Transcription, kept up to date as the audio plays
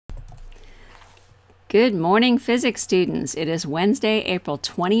Good morning, physics students. It is Wednesday, April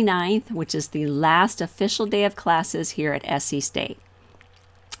 29th, which is the last official day of classes here at SC State.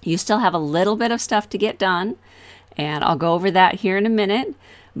 You still have a little bit of stuff to get done, and I'll go over that here in a minute,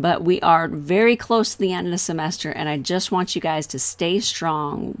 but we are very close to the end of the semester, and I just want you guys to stay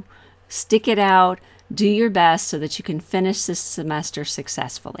strong, stick it out, do your best so that you can finish this semester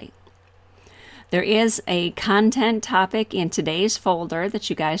successfully. There is a content topic in today's folder that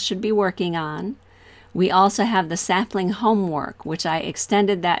you guys should be working on. We also have the sapling homework, which I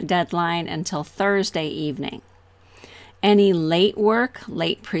extended that deadline until Thursday evening. Any late work,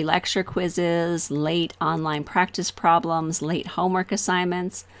 late pre-lecture quizzes, late online practice problems, late homework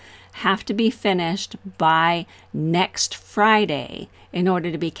assignments have to be finished by next Friday in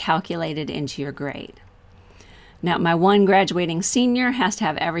order to be calculated into your grade. Now, my one graduating senior has to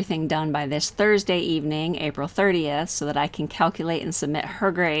have everything done by this Thursday evening, April 30th, so that I can calculate and submit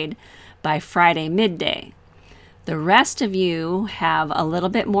her grade by Friday midday. The rest of you have a little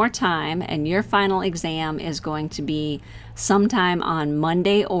bit more time, and your final exam is going to be sometime on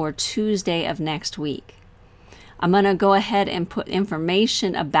Monday or Tuesday of next week. I'm going to go ahead and put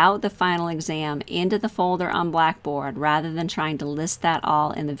information about the final exam into the folder on Blackboard rather than trying to list that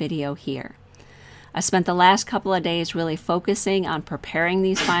all in the video here. I spent the last couple of days really focusing on preparing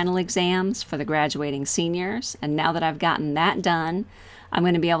these final exams for the graduating seniors, and now that I've gotten that done, I'm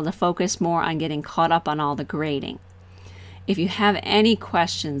going to be able to focus more on getting caught up on all the grading. If you have any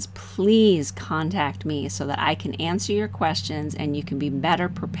questions, please contact me so that I can answer your questions and you can be better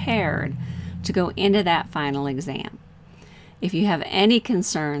prepared to go into that final exam. If you have any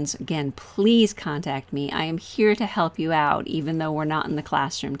concerns, again, please contact me. I am here to help you out, even though we're not in the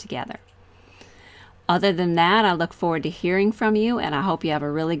classroom together. Other than that, I look forward to hearing from you, and I hope you have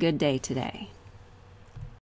a really good day today.